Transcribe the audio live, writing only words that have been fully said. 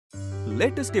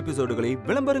Latest எபிசோடுகளை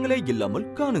விளம்பரங்களே இல்லாமல்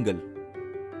காணுங்கள்.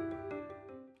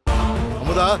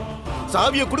 அமுதா,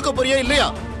 சாவியை கொடுக்க போறியா இல்லையா?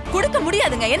 கொடுக்க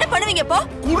முடியாதுங்க. என்ன பண்ணுவீங்க இப்போ?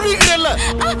 குளிக்கிறல்ல.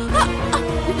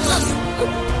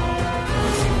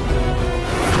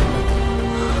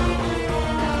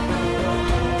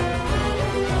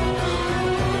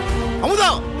 அமுதா,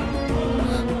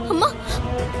 அம்மா,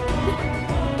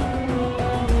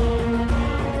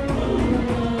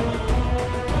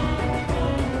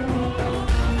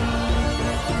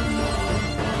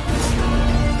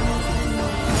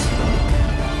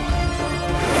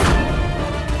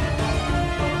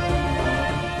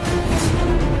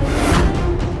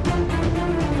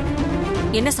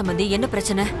 என்ன சம்பந்தி, என்ன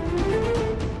பிரச்சனை?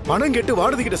 பணம் கேட்டு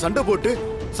வாடகை கிட்ட சண்டை போட்டு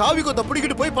சாவி கொத்த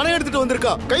பிடிக்கிட்டு போய் பணம் எடுத்துட்டு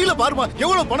வந்திருக்கா. கையில பாருமா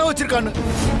எவ்வளவு பணம் வச்சிருக்கான்னு.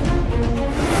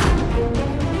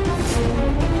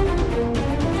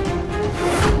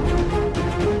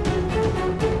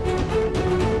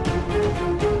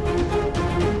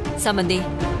 சம்பந்தி,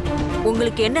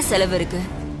 உங்களுக்கு என்ன செலவு இருக்கு,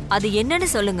 அது என்னன்னு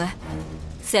சொல்லுங்க.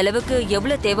 செலவுக்கு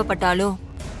எவ்வளவு தேவைப்பட்டாலும்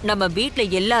நம்ம வீட்ல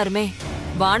எல்லாருமே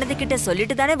வானதி கிட்ட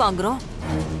சொல்லிட்டு தானே வாங்குறோம்.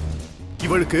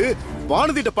 இவளுக்கு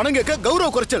வானதிட்ட பணம் கேட்க கௌரவ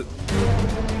குறைச்சல்.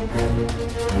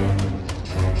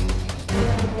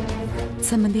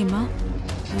 சம்பந்தியம்மா,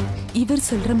 இவர்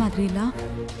சொல்ற மாதிரிலாம்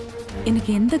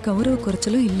எனக்கு எந்த கௌரவ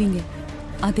குறைச்சலும் இல்லைங்க.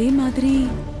 அதே மாதிரி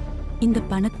இந்த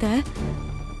பணத்தை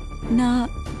நான்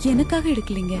எனக்காக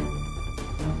எடுக்கலைங்க.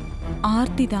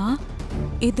 ஆர்த்தி தான்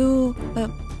ஏதோ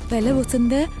விலை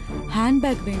உசந்த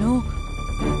ஹேண்ட்பேக் வேணும்,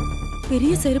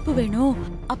 பெரிய செருப்பு வேணும்,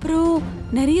 அப்புறம்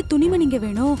நிறைய துணிமணிங்க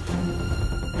வேணும்,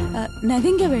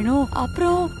 நகைங்க வேணும்,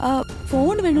 அப்புறம்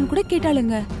போன் வேணும்னு கூட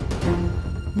கேட்டாளுங்க.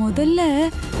 முதல்ல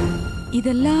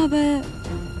இதெல்லாம் அவ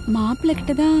மாப்பிள்ளை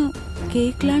கிட்ட தான்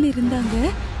கேட்கலான்னு இருந்தாங்க.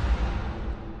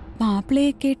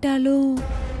 மாப்பிள்ளைய கேட்டாலும்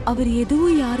அவர்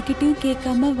எதுவும் யார்கிட்டயும்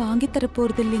கேட்காம வாங்கி தர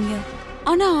போறது இல்லைங்க.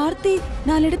 ஆனா ஆர்த்தி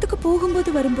 4 இடத்துக்கு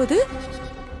போகும்போது வரும்போது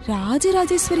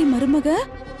ராஜராஜேஸ்வரி மருமக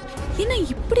என்ன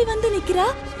இப்படி வந்து நிக்கிறா,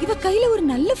 இவ கையில ஒரு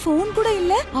நல்ல போன் கூட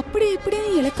இல்ல, அப்படி இப்படின்னு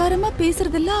இலக்காரமா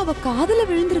பேசுறதெல்லாம் அவ காதுல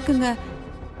விழுந்திருக்குங்க.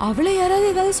 அவளை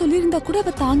யாராவது ஏதாவது சொல்லியிருந்தா கூட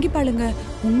அவ தாங்கிப்பாளுங்க.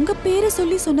 உங்க பேரை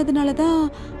சொல்லி சொன்னதுனாலதான்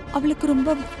அவளுக்கு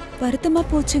ரொம்ப வருத்தமா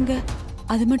போச்சுங்க.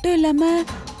 அது மட்டும் இல்லாம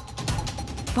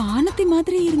வானதி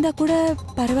மாதிரி இருந்தா கூட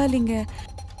பரவாயில்லைங்க.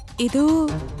 ஏதோ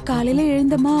காலையில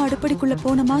எழுந்தமா அடுப்படிக்குள்ள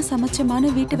போனமா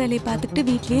சமைச்சமான வீட்டு வேலையை பார்த்துட்டு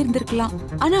வீட்லயே இருந்திருக்கலாம்.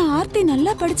 ஆனா ஆர்த்தி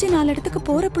நல்லா படிச்சு 4 இடத்துக்கு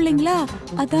போற பிள்ளைங்களா,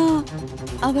 அதான்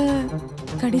அவ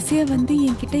கடைசியா வந்து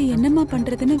என்கிட்ட என்னம்மா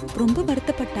பண்றதுன்னு ரொம்ப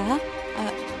வருத்தப்பட்டா.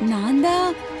 நான் தான்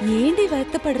ஏண்டி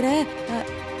வருத்தப்படுற,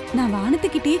 நான்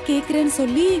வானத்துக்கிட்டே கேக்குறேன்னு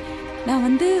சொல்லி நான்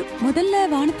வந்து முதல்ல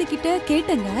வானத்துக்கிட்ட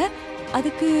கேட்டேங்க.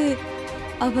 அதுக்கு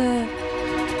அவ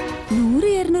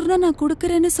 100-200 நான்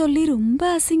கொடுக்கறேன்னு சொல்லி ரொம்ப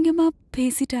அசிங்கமா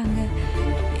பேசிட்டாங்க.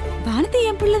 வானதி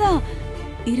என் பிள்ளைதான்,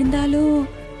 இருந்தாலும்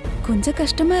கொஞ்சம்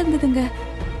கஷ்டமா இருந்ததுங்க.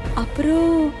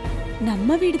 அப்புறம்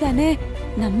நம்ம வீடு தானே,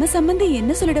 நம்ம சம்பந்தி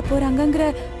என்ன சொல்லிட போறாங்கங்கிற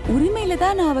உரிமையில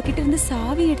தான் நான் அவகிட்ட இருந்து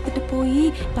சாவி எடுத்துட்டு போய்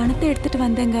பணத்தை எடுத்துட்டு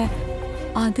வந்தேங்க.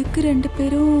 அதுக்கு 2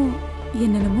 பேரும்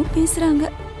என்னென்னமோ பேசுறாங்க.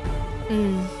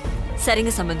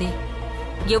 சரிங்க சம்பந்தி,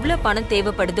 எவ்வளவு பணம்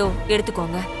தேவைப்படுதோ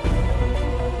எடுத்துக்கோங்க.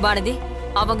 வானதி,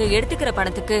 அவங்க எடுத்துக்கிற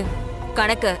பணத்துக்கு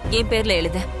கணக்க என் பேர்ல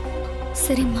எழுத.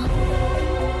 சரிம்மா.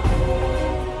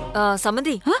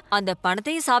 சம்பந்தி, அந்த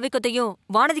பணத்தையும் சாவிக்கத்தையும்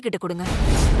வானதி கிட்ட கொடுங்க.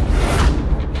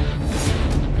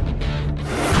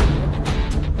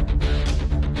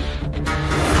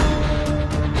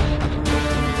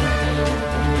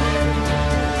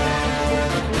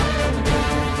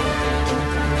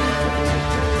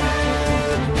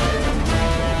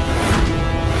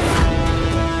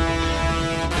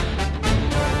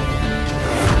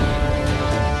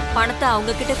 பணத்தை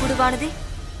அவங்க கிட்ட கொடுவானதே.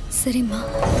 சரிம்மா.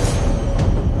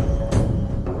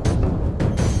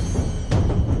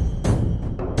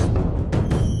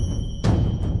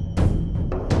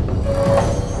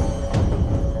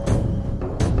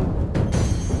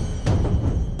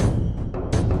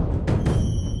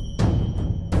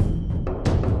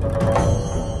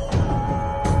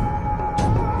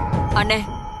 அண்ணே,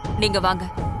 நீங்க வாங்க,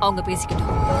 அவங்க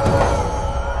பேசிக்கிட்டோம்.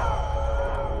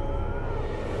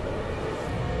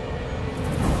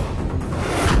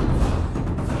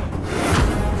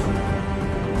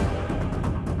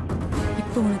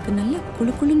 உனக்கு நல்ல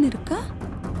குளுக்குளுன்னு இருக்கா?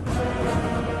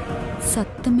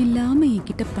 சத்தமில்லாம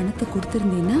என்கிட்ட பணத்தை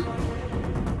கொடுத்திருந்தீன்னா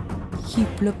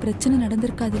இவ்வளவு பிரச்சனை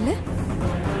நடந்திருக்காதுல்ல.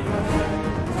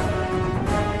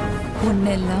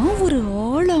 உன்னெல்லாம் ஒரு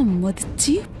ஆளா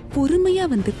மதிச்சு பொறுமையா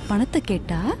வந்து பணத்தை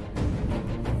கேட்டா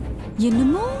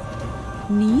என்னமோ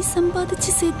நீ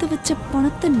சம்பாதிச்சு சேர்த்து வச்ச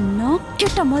பணத்தை நான்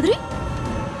கேட்ட மாதிரி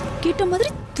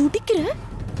துடிக்கிற.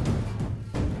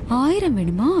 1000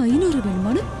 வேணுமா 500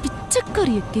 வேணுமான்னு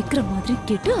பிச்சைக்காரிய கேக்குற மாதிரி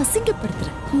கேட்டு அசிங்கப்படுத்துற.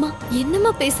 அம்மா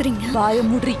என்னம்மா பேசுறீங்க? வாய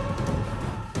மூடி.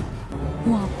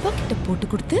 உன் அப்பா கிட்ட போட்டு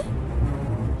கொடுத்து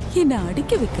என்ன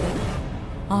அடிக்க வைக்கிற.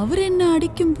 அவர் என்ன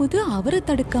அடிக்கும் போது அவரை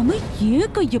தடுக்காம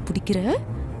ஏன் கைய பிடிக்கிற?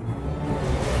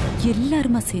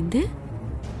 எல்லாருமா சேர்ந்து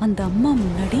அந்த அம்மா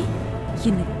முன்னாடி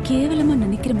என்ன கேவலமா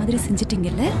நினைக்கிற மாதிரி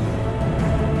செஞ்சிட்டீங்கல்ல.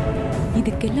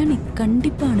 இதுக்கெல்லாம் நீ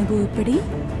கண்டிப்பா அனுபவப்படி,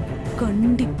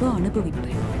 கண்டிப்பா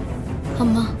அனுபவிப்பேன்.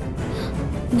 அம்மா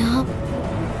நான்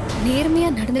நேர்மையா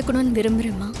நடந்துக்கணும்னு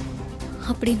விரும்புறேம்மா.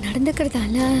 அப்படி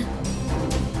நடந்துக்கிறதால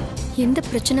எந்த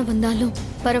பிரச்சனை வந்தாலும்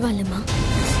பரவாயில்லம்மா.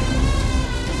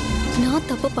 நான்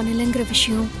தப்பு பண்ணலைங்கிற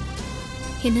விஷயம்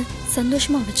என்ன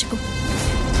சந்தோஷமா வச்சுக்கோ.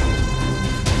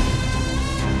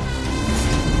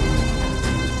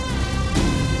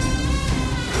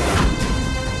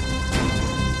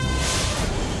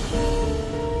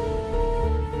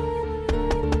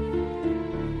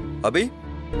 அபி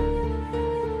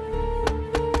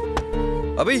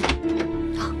அபி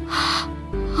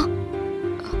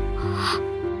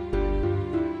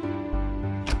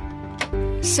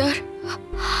சார்.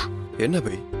 என்ன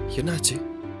அபி, என்னாச்சு?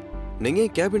 நீங்க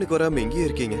கேபினுக்கு வராம எங்கேயே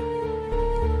இருக்கீங்க?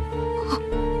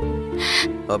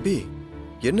 அபி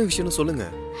என்ன விஷயம்னு சொல்லுங்க.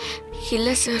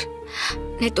 இல்ல சார்,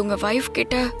 நேத்து உங்க வைஃப்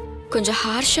கிட்ட கொஞ்சம்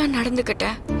ஹார்ஷா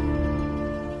நடந்துக்கிட்டேன்.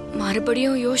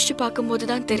 மறுபடியும் யோசிச்சு பார்க்கும்போது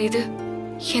தான் தெரியுது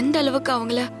எந்த அளவுக்கு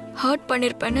அவங்கள ஹர்ட்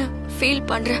பண்ணிருப்பேன்னு ஃபீல்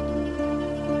பண்றேன்.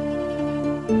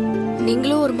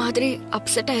 நீங்களும் ஒரு மாதிரி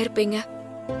அப்செட் ஆயிருப்பீங்க.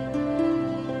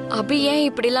 அபி ஏன்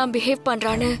இப்படிலாம் பிஹேவ்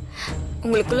பண்றான்னு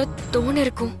உங்களுக்குள்ள தோணு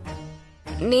இருக்கும்.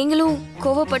 நீங்களும்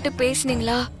கோவப்பட்டு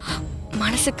பேசுனீங்களா,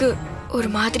 மனசுக்கு ஒரு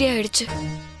மாதிரி ஆயிடுச்சு.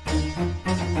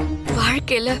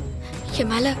 வாழ்க்கையில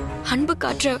என் மேல அன்பு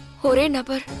காட்டுற ஒரே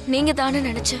நபர் நீங்க தானே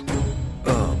நினைச்சேன்.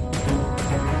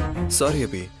 சாரி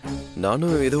அபி,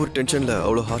 நானும் ஏதோ ஒரு டென்ஷன்ல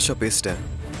அவ்வளோ ஹார்ஷா பேசிட்டேன்.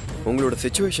 உங்களோட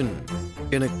சிச்சுவேஷன்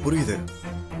எனக்கு புரியுது.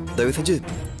 தயவு செஞ்சு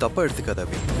தப்பா எடுத்துக்காத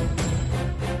அபி.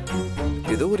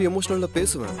 ஏதோ ஒரு எமோஷனல்ல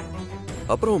பேசுவேன்,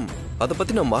 அப்புறம் அதை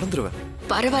பத்தி நான் மறந்துடுவேன்.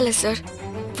 பரவாயில்ல சார்,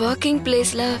 ஒர்க்கிங்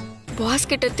பிளேஸ்ல பாஸ்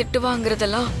கிட்ட திட்டு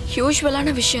வாங்குறதெல்லாம்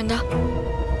யூஸ்வலான விஷயம்தான்.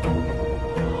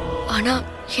 ஆனா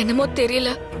என்னமோ தெரியல,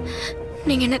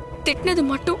 நீங்க என்ன திட்டினது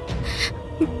மட்டும்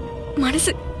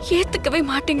மனசு ஏத்துக்கவே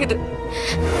மாட்டேங்குது.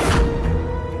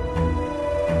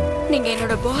 நீங்க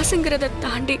என்னோட பாஸ்ங்கிறத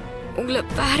தாண்டி உங்களை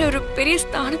வேற ஒரு பெரிய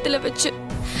ஸ்தானத்துல வச்சு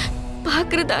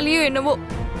பாக்குறதாலயோ என்னவோ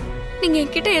நீங்க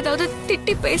என்கிட்ட ஏதாவது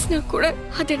திட்டி பேசினா கூட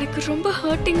அது எனக்கு ரொம்ப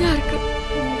ஹர்ட்டிங்கா இருக்கு.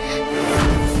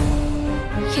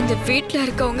 இந்த வீட்ல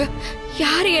இருக்கவங்க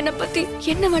யாரு என்ன பத்தி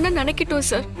என்ன வேணா நினைக்கட்டும்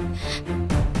சார்,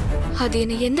 அது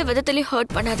என்ன எந்த விதத்திலயும்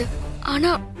ஹர்ட் பண்ணாது.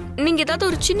 ஆனா நீங்க ஏதாவது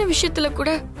ஒரு சின்ன விஷயத்துல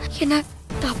கூட என்ன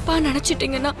தப்பா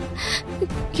நினைச்சிட்டீங்கன்னா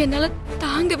என்னால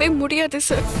தாங்கவே முடியாது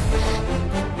சார்.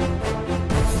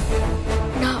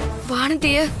 நான்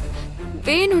வானதிய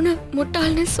வேணும்னு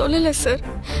முட்டாள்னு சொல்லல சார்.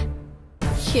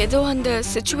 ஏதோ அந்த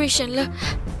சிச்சுவேஷன்ல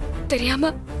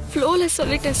தெரியாம ஃப்ளோல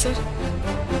சொல்லிட்டேன் சார்.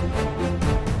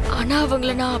 ஆனா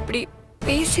அவங்கள நான் அப்படி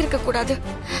பேசியிருக்க கூடாது.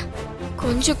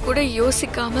 கொஞ்சம் கூட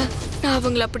யோசிக்காம நான்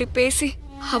அவங்கள அப்படி பேசி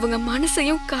அவங்க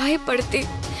மனசையும் காயப்படுத்தி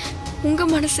உங்க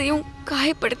மனசையும்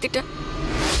காயப்படுத்திட்டேன்.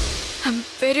 I'm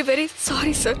very very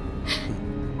sorry sir.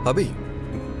 அபி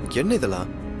என்ன இதெல்லாம்?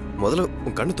 முதல்ல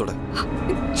உன் கண்ணு தொட.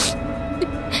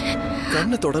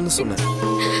 கண்ணை தொடன்னு சொன்னேன்.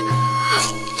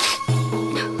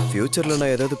 ஃபியூச்சர்ல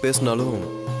நான் ஏதாவது பேசினாலும்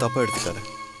தப்பா எடுத்துக்காத.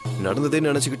 நடந்ததே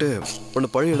நினைச்சுக்கிட்டு உன்னை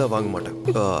பழையெல்லாம் வாங்க மாட்டேன்.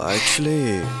 ஆக்சுவலி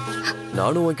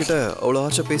நானும் உன்கிட்ட அவ்வளோ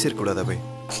ஆச்சா பேசியிருக்க கூடாது அபி.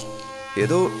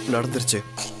 ஏதோ நடந்துருச்சு.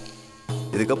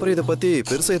 இதுக்கப்புறம் இதை பத்தி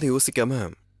பெருசா எதை யோசிக்காம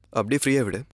அப்படியே ஃப்ரீயா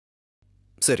விடு.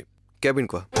 சரி,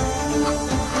 கேபினுக்கு வா.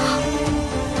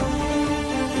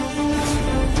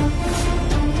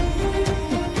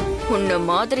 உன்ன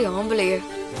மாதிரி ஆம்பளைய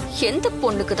எந்த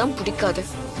பொண்ணுக்கு தான் பிடிக்காது?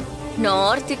 நான்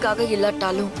ஆர்த்திக்காக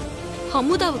இல்லாட்டாலும்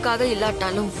அமுதாவுக்காக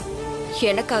இல்லாட்டாலும்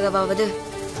எனக்காகவாவது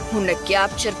உன்னை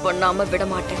கேப்சர் பண்ணாம விட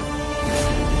மாட்டேன்.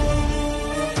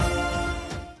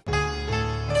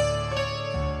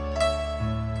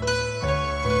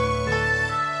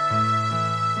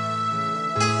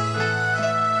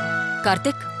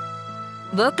 கார்த்திக்,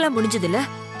 ஒர்க்லாம் முடிஞ்சதில்ல?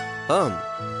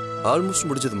 ஆல்மோஸ்ட்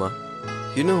முடிஞ்சதுமா.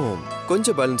 இன்னும்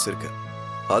கொஞ்சம் பேலன்ஸ் இருக்கு.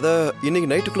 அத இன்னைக்கு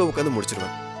நைட்டுக்குள்ள உட்காந்து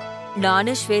முடிச்சிருவேன்.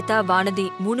 நானு, ஸ்வேதா, வானதி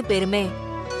 3 பேருமே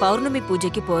பௌர்ணமி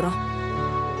பூஜைக்கு போறோம்.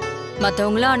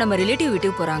 மத்தவங்களாம் நம்ம ரிலேட்டிவ்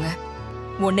வீட்டுக்கு போறாங்க.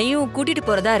 உன்னையும் கூட்டிட்டு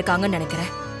போறதா இருக்காங்கன்னு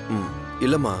நினைக்கிறேன்.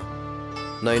 இல்லம்மா,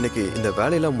 நான் இன்னைக்கு இந்த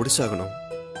வேலையெல்லாம் முடிச்சாகணும்.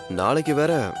 நாளைக்கு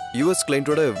வேற யூஎஸ்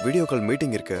கிளைண்டோட வீடியோ கால்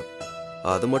மீட்டிங் இருக்கு.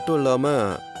 அது மட்டும் இல்லாம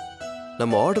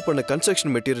நம்ம ஆர்டர் பண்ண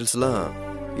கன்ஸ்ட்ரக்ஷன் மெட்டீரியல்ஸ்லாம்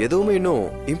எதுவுமே இன்னும்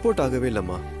இம்போர்ட் ஆகவே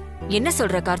இல்லம்மா. என்ன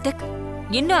சொல்ற கார்த்திக்?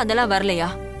 இன்னும் அதெல்லாம் வரலையா?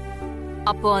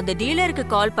 அப்போ அந்த டீலருக்கு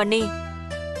கால் பண்ணி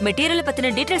மெட்டீரியல்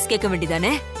பத்தின டீடைல்ஸ் கேட்க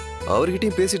வேண்டியதானே?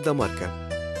 அவர்கிட்டயும் பேசிட்டு தான் இருக்கேன்.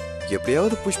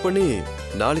 எப்படியாவது புஷ் பண்ணி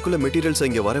நாளைக்குள்ள மெட்டீரியல்ஸ்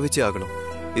இங்க வர வச்சே ஆகணும்.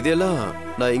 இதெல்லாம்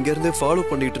நான் இங்க இருந்து ஃபாலோ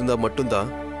பண்ணிட்டு இருந்தா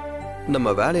மட்டும்தான்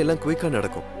நம்ம வேலையெல்லாம் குயிக்கா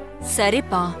நடக்கும்.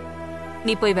 சரிப்பா,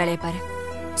 நீ போய் வேலையை பாரு.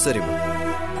 சரிம்மா.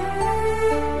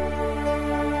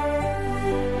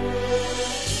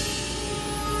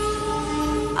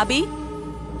 அபி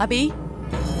அபி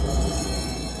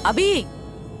அபி,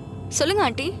 சொல்லுங்க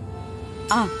ஆண்டி.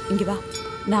 இங்க வா.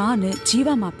 நானு,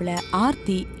 ஜீவா மாப்பிள்ள,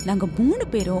 ஆர்த்தி, நாங்க 3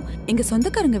 பேரும் எங்க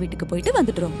சொந்தக்காரங்க வீட்டுக்கு போயிட்டு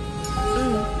வந்துட்டோம்.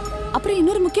 அப்புறம்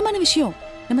இன்னொரு முக்கியமான விஷயம்,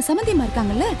 நம்ம சம்பந்தியம்மா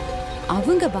இருக்காங்கல்ல,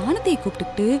 அவங்க வானத்தையை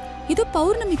கூப்பிட்டுட்டு இது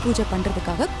பௌர்ணமி பூஜை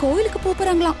பண்றதுக்காக கோயிலுக்கு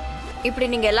போறாங்களாம். இப்படி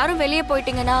நீங்க எல்லாரும் வெளியே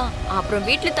போயிட்டீங்கன்னா அப்புறம்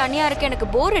வீட்டுல தனியா இருக்க எனக்கு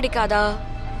போர் அடிக்காதா?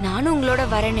 நானும் உங்களோட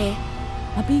வரனே.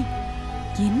 அபி,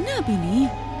 என்ன அபி நீ?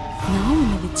 நான்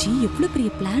உன்னை வச்சு எவ்வளவு பெரிய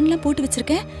பிளான் எல்லாம் போட்டு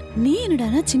வச்சிருக்கேன். நீ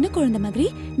என்னடானா சின்ன குழந்தை மாதிரி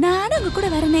நானும் அங்க கூட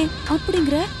வரனே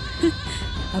அப்படிங்கிற.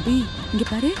 அபி இங்க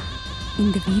பாரு,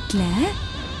 இந்த வீட்ல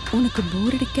உனக்கு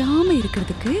போர் அடிக்காம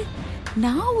இருக்கிறதுக்கு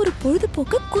நான் ஒரு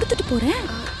பொழுதுபோக்கு கொடுத்துட்டு போறேன்.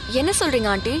 என்ன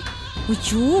சொல்றீங்க ஆண்டி?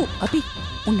 ஐயோ அபி,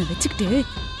 உன்னை வச்சுக்கிட்டு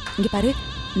இங்க பாரு,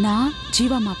 நான்,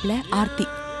 ஜீவா மாப்பிள்ள, ஆர்த்தி,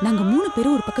 நாங்க 3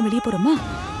 பேரும் ஒரு பக்கம் வெளியே போறோமா.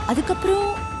 அதுக்கப்புறம்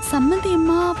சம்மந்தி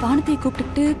அம்மா வானத்தையை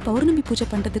கூப்பிட்டுட்டு பௌர்ணமி பூஜை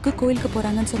பண்றதுக்கு கோயிலுக்கு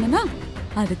போறாங்கன்னு சொன்னா,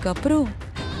 அதுக்கப்புறம்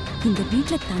இந்த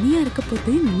வீட்டுல தனியா இருக்க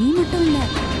போது நீ மட்டும் இல்ல,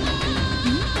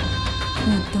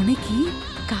 உன் துணைக்கு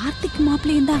கார்த்திக்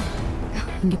மாப்பிள்ளையும் தான்.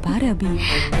 இங்க பாரு அபி,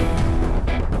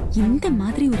 இந்த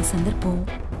மாதிரி ஒரு சந்தர்ப்பம்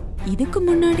இதுக்கு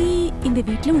முன்னாடி இந்த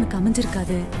வீட்டுல உனக்கு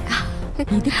அமைஞ்சிருக்காது,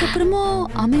 இதுக்கப்புறமும்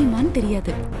அமையுமான்னு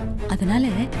தெரியாது. அதனால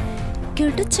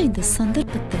கிடைச்ச இந்த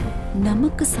சந்தர்ப்பத்தை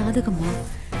நமக்கு சாதகமா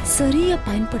சரியா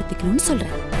பயன்படுத்திக்கணும்னு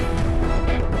சொல்றேன்.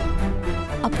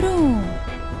 அப்புறம்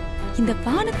இந்த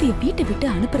வானத்தைய வீட்டை விட்டு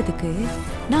அனுப்புறதுக்கு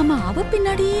நாம அவ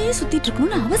பின்னாடியே சுத்திட்டு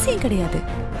இருக்கணும்னு அவசியம் கிடையாது.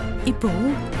 இப்போ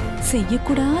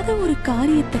செய்யக்கூடாத ஒரு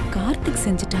காரியத்தை கார்த்திக்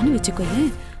செஞ்சுட்டான்னு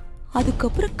வச்சுக்கோயேன்,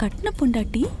 அதுக்கப்புறம் கட்டின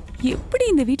பொண்டாட்டி எப்படி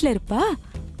இந்த வீட்டுல இருப்பா?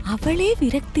 அவளே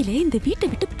விரக்தியிலே இந்த வீட்டை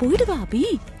விட்டு போயிடுவா அபி.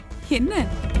 என்ன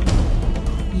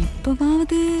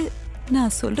இப்பவாவது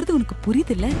நான் சொல்றது உனக்கு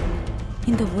புரியுதுல்ல?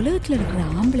 இந்த உலகத்துல இருக்கிற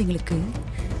ஆம்பளைங்களுக்கு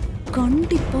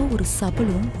கண்டிப்பா ஒரு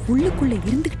சபலம் உள்ளுக்குள்ள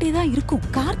இருந்துகிட்டே தான் இருக்கும்.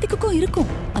 கார்த்திக்குக்கும்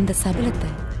இருக்கும். அந்த சபலத்தை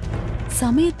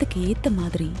சமயத்துக்கு ஏத்த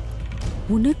மாதிரி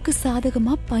உனக்கு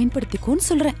சாதகமா பயன்படுத்திக்கோன்னு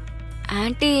சொல்றேன்.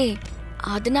 ஆண்டி,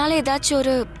 அதனால ஏதாச்சும்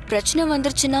ஒரு பிரச்சனை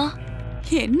வந்துருச்சுன்னா?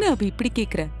 என்ன அபி இப்படி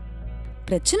கேக்குற?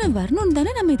 பிரச்சனை வரணும்னு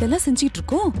தானே நம்ம இதெல்லாம் செஞ்சிட்டு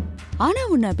இருக்கோம். ஆனா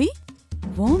உன் அபி,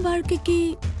 உன் வாழ்க்கைக்கு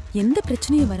எந்த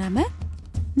பிரச்சனையும் வராம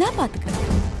நான் பாத்துக்கிறேன்.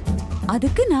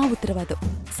 அதுக்கு நான் உத்தரவாதம்.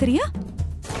 சரியா?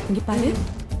 இங்க பாரு,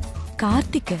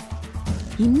 கார்த்திக்க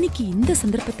இன்னைக்கு இந்த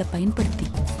சந்தர்ப்பத்தை பயன்படுத்தி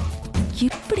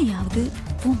எப்படியாவது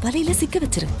உன் வலையில சிக்க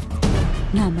வச்சிரு.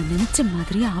 நாம நினைச்ச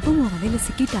மாதிரி அவன் உன் வலையில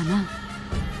சிக்கிட்டானா,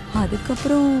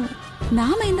 அதுக்கப்புறம்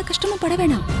நாம எந்த கஷ்டமும் பட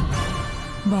வேணாம்.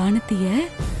 வானத்திய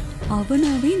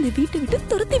அவனாவே இந்த வீட்டை விட்டு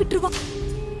துரத்தி விட்டுருவான்.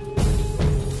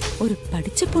 ஒரு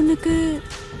படிச்ச பொண்ணுக்கு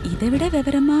இதை விட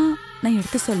விவரமா நான்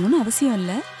எடுத்து சொல்லணும்னு அவசியம்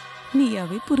இல்ல.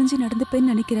 நீயாவே புரிஞ்சு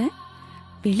நடந்துப்பேன்னு நினைக்கிறேன்.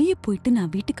 வெளியே போயிட்டு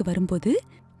நான் வீட்டுக்கு வரும்போது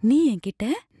நீ என்கிட்ட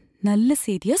நல்ல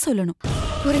செய்தியா சொல்லணும்.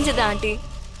 புரிஞ்சதா ஆண்டி?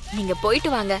 நீங்க போயிட்டு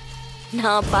வாங்க,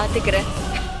 நான் பாத்துக்கிறேன்.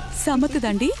 சமத்து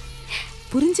தாண்டி.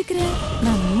 புரிஞ்சுக்கிற,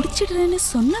 நான் முடிச்சிடுறேன்னு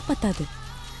சொன்னா பத்தாது,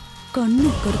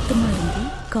 கண்ணு கருத்தமா இருந்து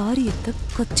காரியத்தை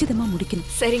கச்சிதமா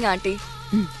முடிக்கணும். சரிங்க ஆண்டி.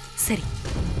 சரி,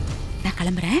 நான்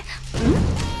கிளம்புறேன்.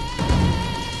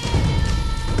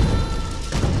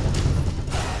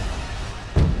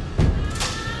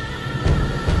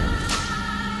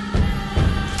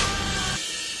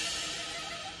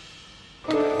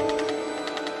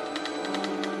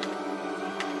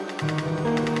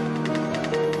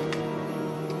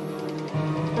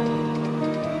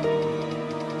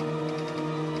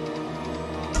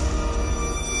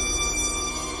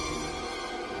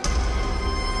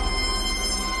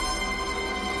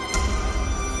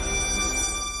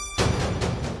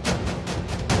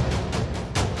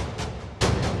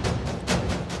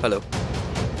 ஹலோ.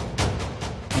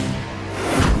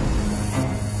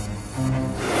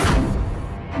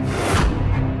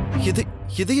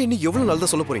 இது இன்னும் எவ்வளவு நாள்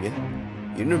தான் சொல்ல போறீங்க?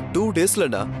 இன்னும் 2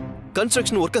 டேஸ்லடா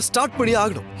கன்ஸ்ட்ரக்ஷன் ஒர்க்கை ஸ்டார்ட் பண்ணி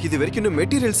ஆகணும். இது வரைக்கும் இன்னும்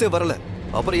மெட்டீரியல்ஸே வரல.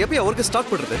 அப்புறம் எப்பயும் ஒர்க்கை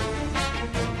ஸ்டார்ட் பண்றது?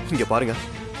 இங்க பாருங்க,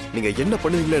 நீங்க என்ன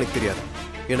பண்ணுவீங்களோ எனக்கு தெரியாது.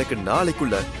 எனக்கு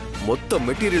நாளைக்குள்ள மொத்த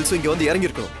மெட்டீரியல்ஸும் இங்க வந்து இறங்கி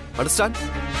இருக்கணும். அண்டர்ஸ்டாண்ட்?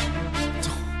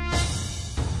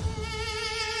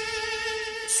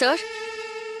 சார்,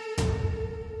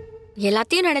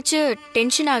 எல்லாத்தையும் நினைச்சு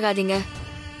டென்ஷன் ஆகாதீங்க,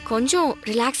 கொஞ்சம்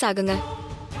ரிலாக்ஸ் ஆகுங்க.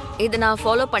 இதை நான்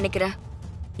ஃபாலோ பண்ணிக்கிறேன்.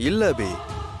 இல்ல அபி,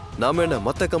 நாம என்ன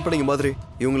மத்த கம்பெனிங்க மாதிரி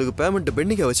இவங்களுக்கு பேமெண்ட்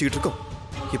பெண்டிங்கா வச்சுக்கிட்டு இருக்கோம்?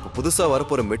 இப்போ புதுசா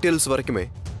வரப்போற மெட்டீரியல்ஸ் வரைக்குமே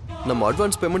நம்ம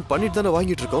அட்வான்ஸ் பேமெண்ட் பண்ணிட்டு தானே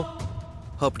வாங்கிட்டு இருக்கோம்.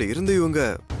 அப்படி இருந்து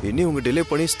இவங்க டிலே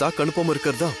பண்ணி ஸ்டாக் அனுப்பாம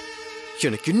இருக்கிறதா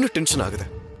எனக்கு இன்னும் டென்ஷன் ஆகுது.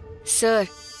 சார்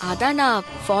அதான் நான்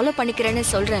ஃபாலோ பண்ணிக்கிறேன்னு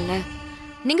சொல்றேன்ல.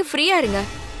 நீங்க ஃப்ரீயா இருங்க.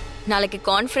 நாளைக்கு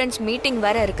கான்ஃபரன்ஸ் மீட்டிங்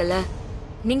வேற இருக்குல்ல,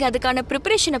 நீங்க அதுக்கான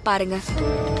ப்ரிப்பரேஷனை பாருங்க.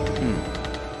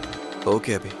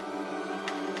 ஓகே அபி.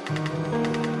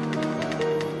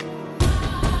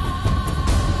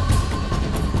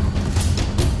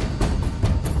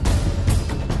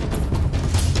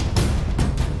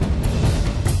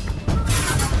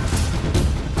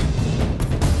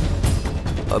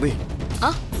 அபி.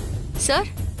 சார்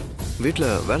வீட்ல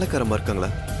வேலைக்காரமா இருக்காங்களா?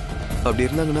 அப்படி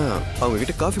இருந்தாங்கன்னா அவங்க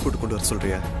கிட்ட காஃபி போட்டு கொண்டு வர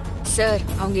சொல்றியா? சார்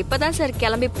அவங்க இப்பதான் சார்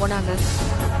கிளம்பி போனாங்க.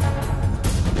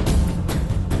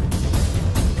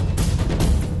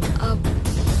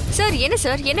 சார் என்ன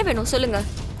சார் என்ன வேணும் சொல்லுங்க.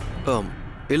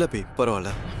 இல்ல அபி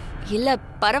பரவாயில்ல. இல்ல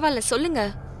பரவாயில்ல சொல்லுங்க.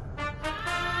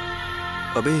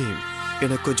 அபி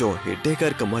எனக்கு கொஞ்சம் ஹெட்டேக்கா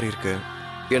இருக்க மாதிரி இருக்கு.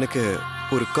 எனக்கு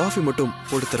ஒரு காஃபி மட்டும்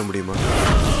போட்டு தர முடியுமா?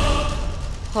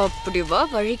 அப்படி வா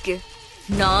வழிக்கு.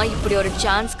 நான் இப்படி ஒரு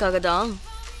சான்ஸ்க்காக தான்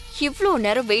இவ்ளோ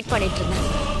நேரம் வெயிட் பண்ணிட்டு இருந்தேன்.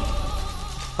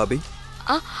 அபி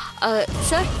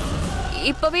சார்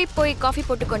இப்பவே போய் காஃபி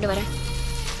போட்டு கொண்டு வரேன்.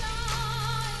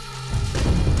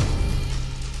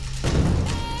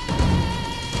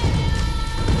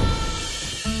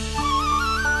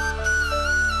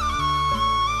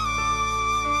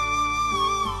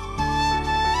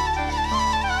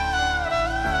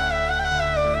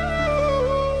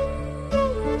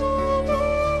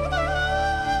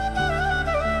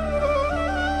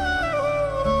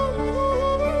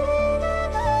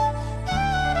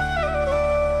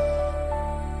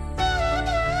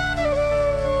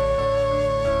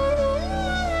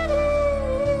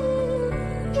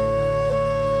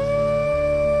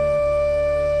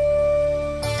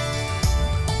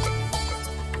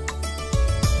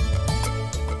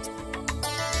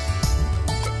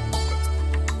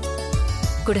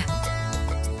 குடு.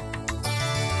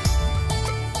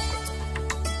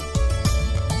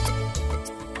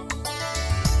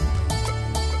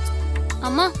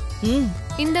 அம்மா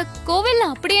இந்த கோவில்ல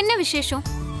அப்படி என்ன விசேஷம்?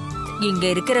 இங்க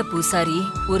இருக்கிற பூசாரி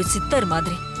ஒரு சித்தர்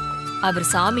மாதிரி. அவர்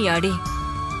சாமி ஆடி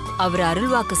அவர்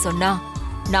அருள்வாக்கு சொன்னா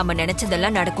நாம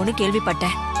நினைச்சதெல்லாம் நடக்கும்னு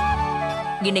கேள்விப்பட்டேன்.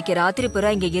 இன்னைக்கு ராத்திரி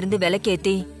பூரா இங்க இருந்து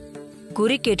விளக்கேத்தி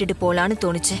குறி கேட்டுட்டு போலான்னு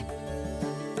தோணுச்சு.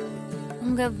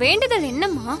 உங்க வேண்டுதல்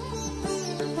என்னம்மா?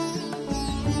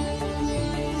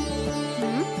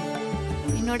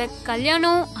 என்னோட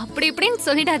கல்யாணம் அப்படி இப்படின்னு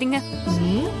சொல்லிடாதீங்க.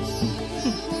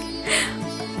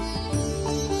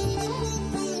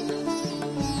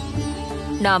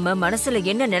 நாம மனசுல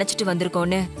என்ன நினைச்சிட்டு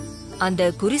வந்திருக்கோன்னு அந்த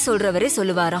குறி சொல்றவரே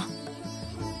சொல்லுவாராம்.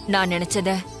 நான் நினைச்சத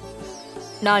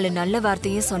 4 நல்ல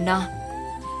வார்த்தையும் சொன்னா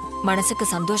மனசுக்கு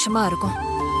சந்தோஷமா இருக்கும்.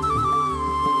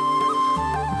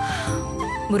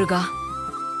 முருகா,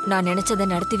 நான் நினைச்சத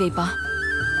நடத்தி வைப்பா.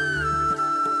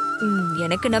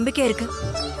 எனக்கு நம்பிக்கை இருக்கு.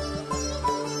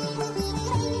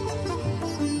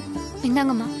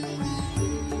 இந்தாங்கம்மா.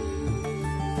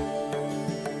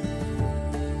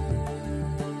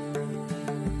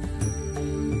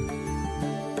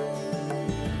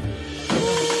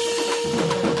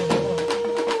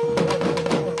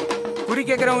 குறி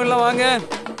கேட்கறவங்க எல்லாம் வாங்க.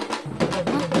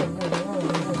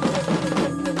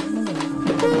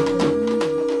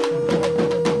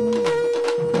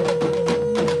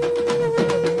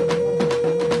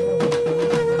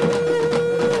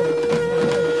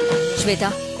 ஸ்வேதா,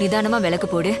 நிதானமா விளக்கு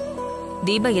போடு.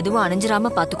 தீபம் எதுவும்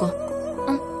அணைஞ்சிராம பாத்துக்கோ.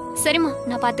 சரிம்மா,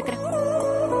 நான் பாத்துக்கிறேன்.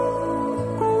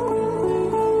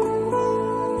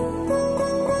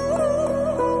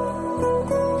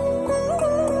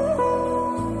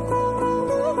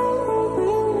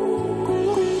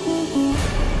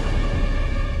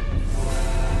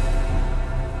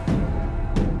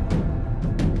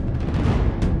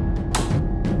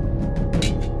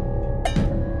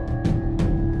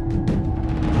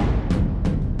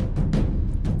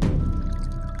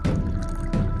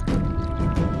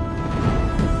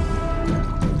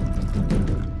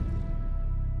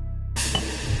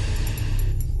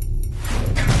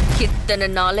 இத்தனை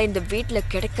நாளா இந்த வீட்ல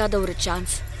கிடைக்காத ஒரு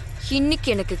சான்ஸ் இன்னைக்கு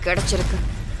எனக்கு கிடைச்சிருக்கு.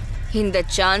 இந்த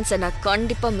சான்ஸை நான்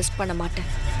கண்டிப்பா மிஸ் பண்ண மாட்டேன்.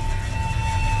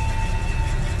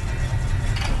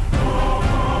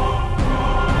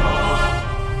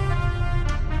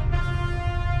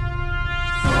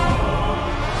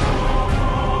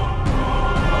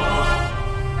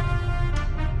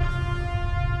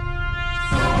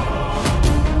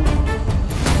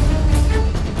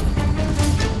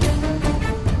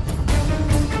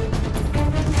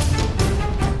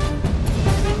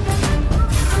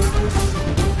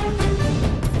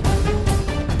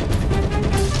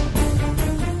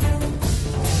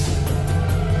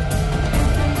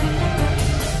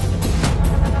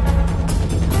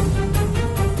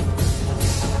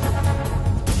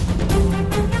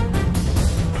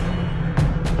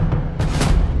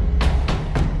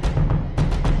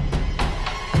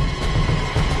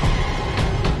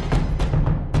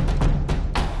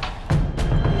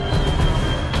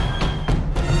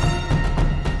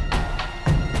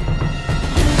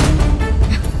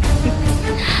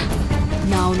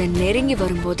 உன்னை நெருங்கி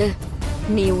வரும்போது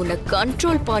நீ உன்னை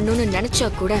கண்ட்ரோல் பண்ணணும்னு நினைச்சா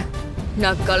கூட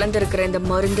நான் கலந்திருக்கிற இந்த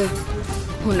மருந்து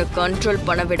உன்னை கண்ட்ரோல்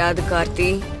பண்ண விடாது கார்த்தி.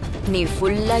 நீ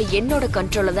ஃபுல்லா என்னோட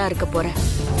கண்ட்ரோல்ல தான் இருக்க போற.